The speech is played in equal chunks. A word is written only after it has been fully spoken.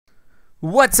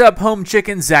What's up, home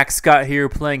chicken? Zack Scott here,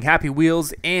 playing Happy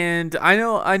Wheels, and I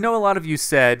know a lot of you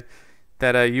said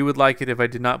that you would like it if I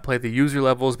did not play the user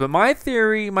levels, but my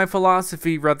theory, my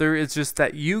philosophy rather, is just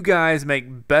that you guys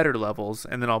make better levels,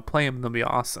 and then I'll play them and they'll be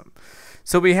awesome.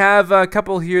 So we have a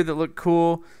couple here that look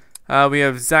cool. We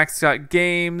have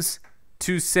ZackScottGames,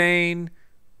 Too Sane.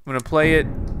 I'm gonna play it,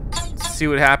 see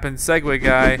what happens. Segway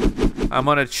guy. I'm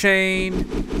on a chain.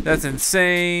 That's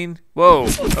insane. Whoa,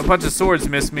 a bunch of swords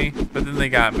missed me, but then they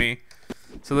got me.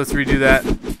 So let's redo that.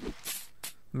 Let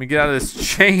me get out of this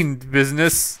chain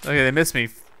business. Okay, they missed me.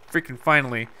 Freaking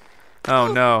finally.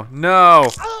 Oh no, no!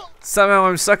 Somehow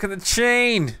I'm stuck in the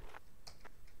chain.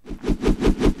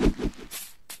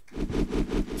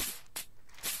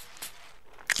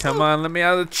 Come on, let me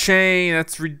out of the chain.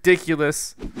 That's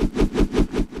ridiculous.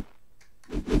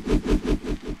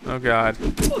 Oh god.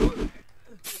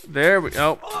 There we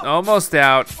go. Oh, almost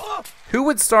out. Who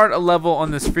would start a level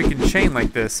on this freaking chain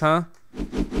like this, huh?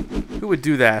 Who would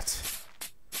do that?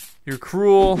 You're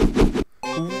cruel.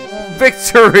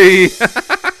 Victory!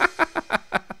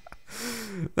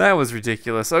 That was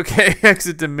ridiculous. Okay,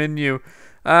 exit the menu.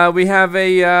 We have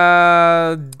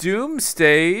a Doom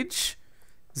stage.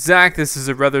 Zack, this is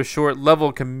a rather short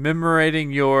level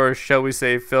commemorating your, shall we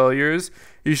say, failures.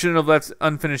 You shouldn't have left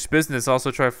unfinished business.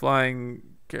 Also try flying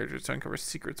characters to uncover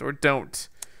secrets, or don't.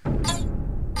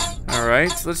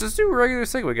 Alright, let's just do a regular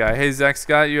Segway guy. Hey, Zack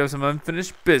Scott, you have some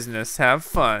unfinished business. Have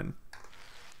fun.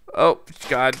 Oh,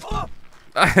 God.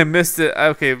 I missed it.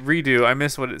 Okay, redo. I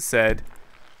missed what it said.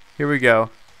 Here we go.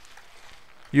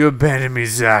 You abandoned me,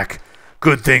 Zack.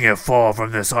 Good thing a fall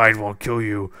from this height won't kill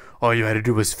you. All you had to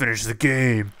do was finish the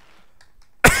game.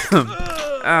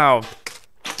 Ow.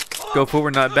 Go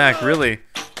forward, not back. Really?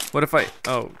 What if I...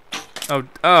 Oh,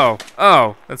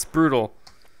 that's brutal.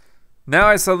 Now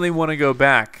I suddenly want to go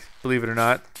back, believe it or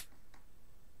not.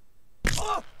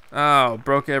 Oh,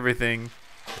 broke everything.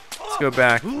 Let's go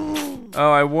back.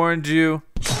 Oh, I warned you.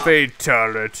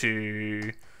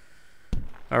 Fatality.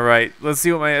 Alright, let's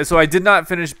see what my... So I did not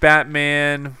finish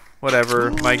Batman.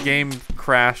 Whatever. My game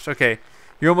crashed. Okay.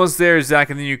 You're almost there, Zack,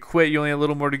 and then you quit. You only have a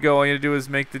little more to go. All you have to do is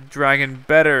make the dragon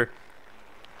better.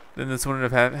 Then this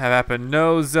wouldn't have happened.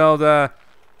 No, Zelda.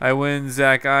 I win,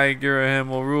 Zack. I, Girahim,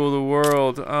 will rule the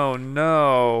world. Oh,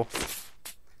 no.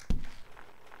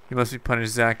 You must be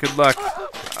punished, Zack. Good luck.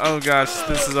 Oh, gosh.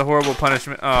 This is a horrible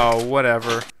punishment. Oh,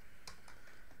 whatever.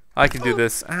 I can do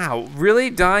this. Ow. Really?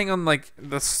 Dying on, like,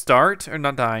 the start? Or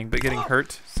not dying, but getting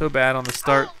hurt so bad on the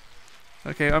start.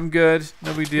 Okay, I'm good.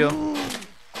 No big deal.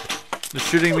 They're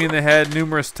shooting me in the head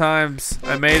numerous times.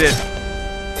 I made it.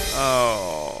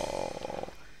 Oh.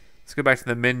 Let's go back to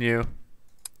the menu.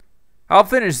 I'll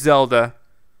finish Zelda.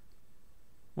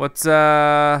 What's,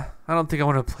 I don't think I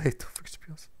want to play it.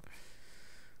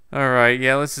 Alright,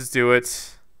 yeah, let's just do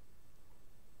it.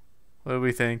 What do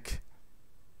we think?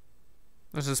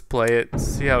 Let's just play it.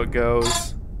 See how it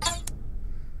goes.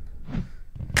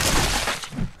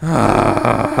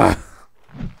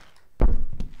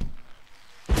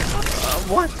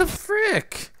 What the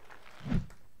frick?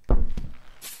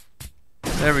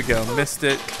 There we go. Missed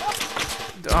it.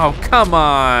 Oh, come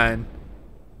on.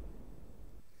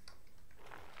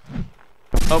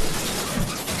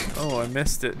 Oh, I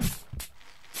missed it.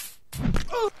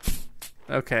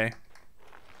 Okay.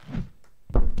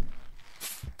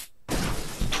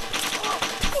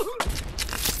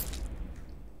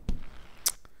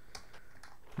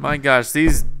 My gosh,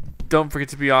 these don't forget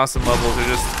to be awesome levels are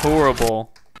just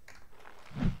horrible.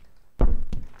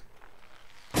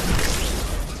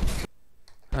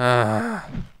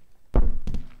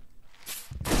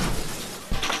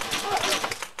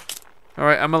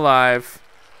 Alright, I'm alive.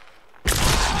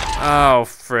 Oh,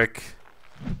 frick.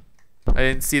 I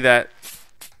didn't see that.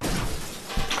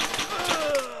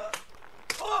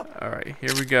 Alright,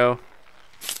 here we go.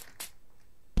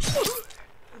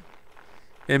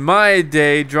 In my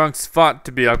day, drunks fought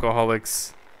to be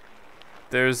alcoholics.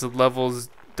 There's the levels.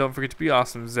 Don't forget to be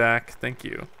awesome, Zack. Thank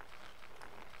you.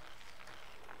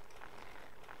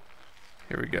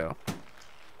 Here we go.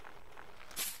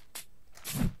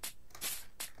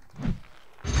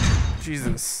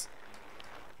 Jesus.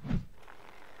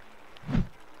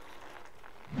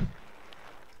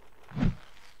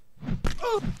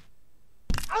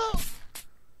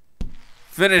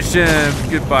 Finish him.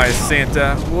 Goodbye,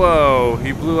 Santa. Whoa,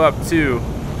 he blew up too.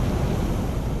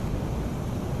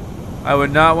 I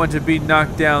would not want to be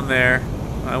knocked down there.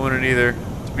 I wouldn't either,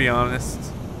 to be honest.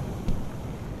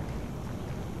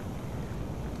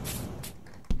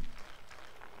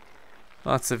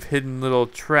 Lots of hidden little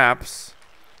traps.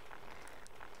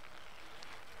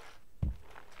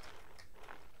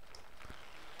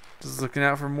 Just looking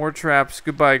out for more traps.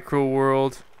 Goodbye, cruel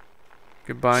world.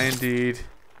 Goodbye indeed.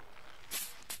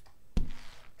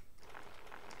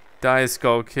 Die,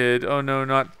 Skull Kid. Oh no,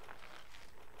 not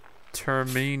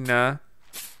Termina.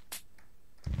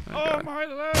 Oh my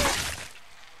leg!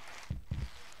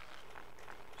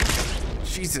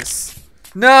 Jesus.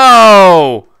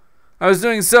 No! I was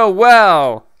doing so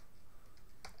well.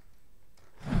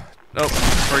 Nope,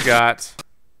 forgot.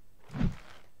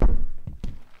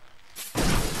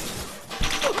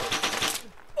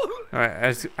 Alright,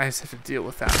 I just have to deal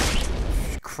with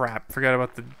that. Crap, forgot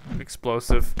about the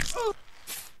explosive.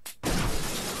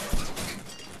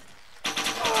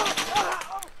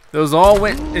 Those all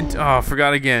went into, oh,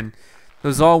 forgot again.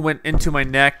 Those all went into my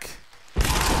neck.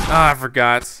 Ah, I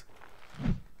forgot.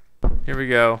 Here we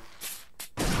go.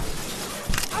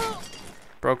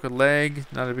 Broke a leg,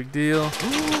 not a big deal.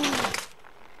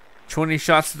 20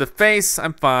 shots to the face,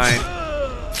 I'm fine.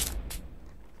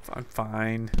 I'm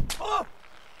fine.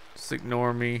 Just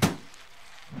ignore me.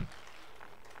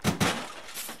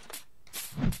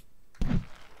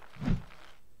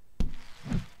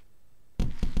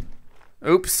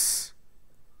 Oops.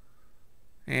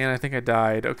 And I think I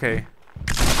died. Okay.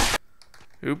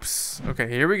 Oops. Okay,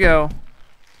 here we go.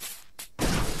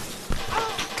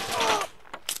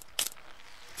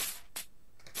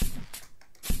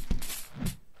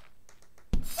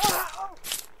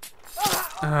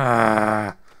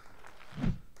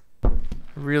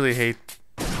 Really hate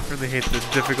the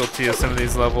difficulty of some of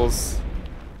these levels.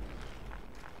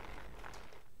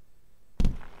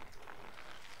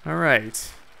 All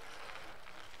right.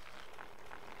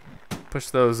 Push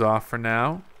those off for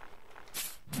now.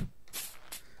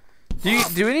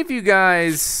 Do any of you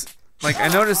guys, like, I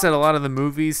noticed that a lot of the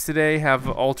movies today have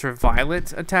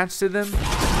ultraviolet attached to them.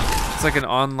 It's like an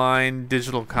online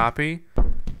digital copy.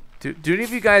 Do any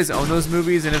of you guys own those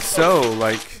movies? And if so,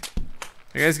 like,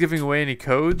 are you guys giving away any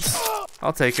codes?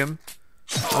 I'll take them.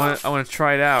 I want to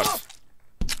try it out.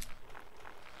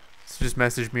 So just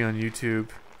message me on YouTube.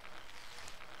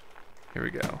 Here we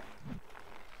go.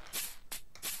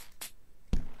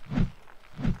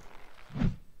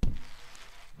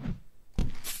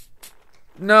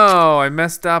 No, I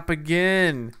messed up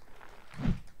again.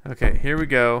 Okay, here we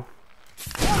go.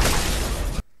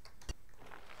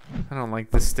 I don't like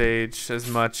this stage as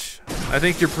much. I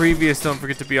think your previous Don't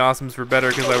Forget to Be Awesomes were better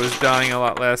because I was dying a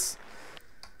lot less.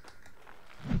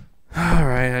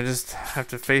 Alright, I just have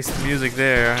to face the music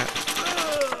there.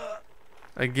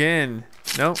 Again.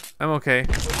 Nope, I'm okay.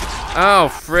 Oh,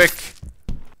 frick.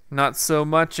 Not so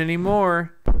much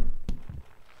anymore.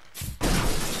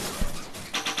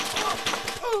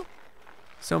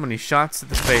 So many shots to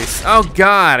the face. Oh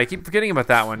god, I keep forgetting about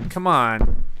that one. Come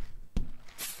on.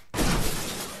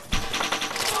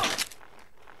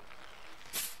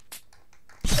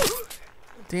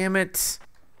 Damn it.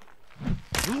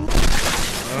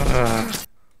 Ugh.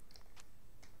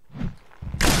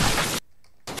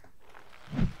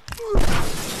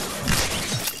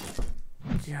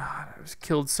 God, I was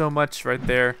killed so much right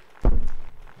there.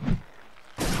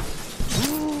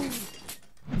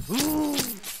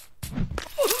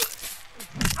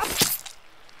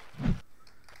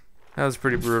 That was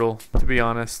pretty brutal, to be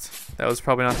honest. That was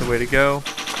probably not the way to go.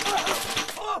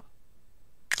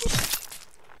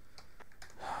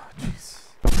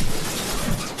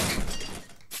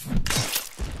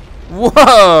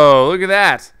 Whoa! Look at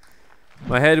that!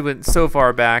 My head went so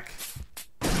far back.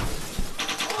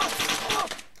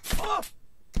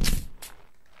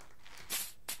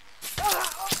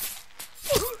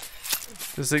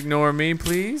 Just ignore me,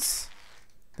 please.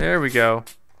 There we go.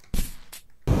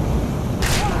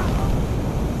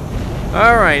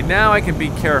 Alright, now I can be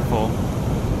careful.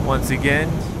 Once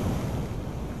again.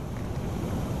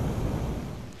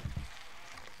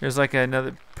 There's like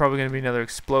another, probably gonna be another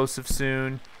explosive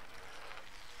soon.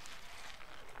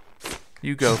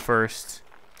 You go first.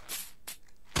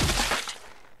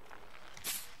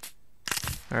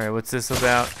 Alright, what's this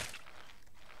about?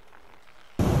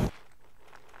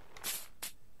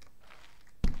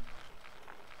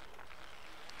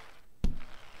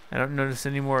 I don't notice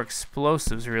any more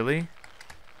explosives, really.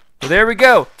 Well, there we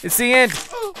go. It's the end.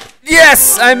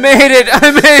 Yes! I made it!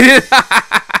 I made it!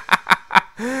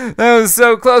 That was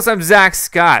so close. I'm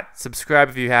ZackScott. Subscribe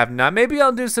if you have not. Maybe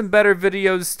I'll do some better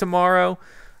videos tomorrow.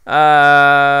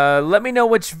 Let me know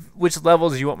which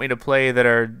levels you want me to play that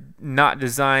are not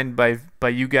designed by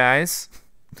you guys,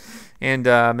 and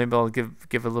maybe I'll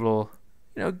give a little,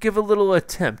 give a little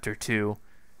attempt or two.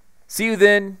 See you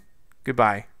then.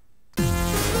 Goodbye.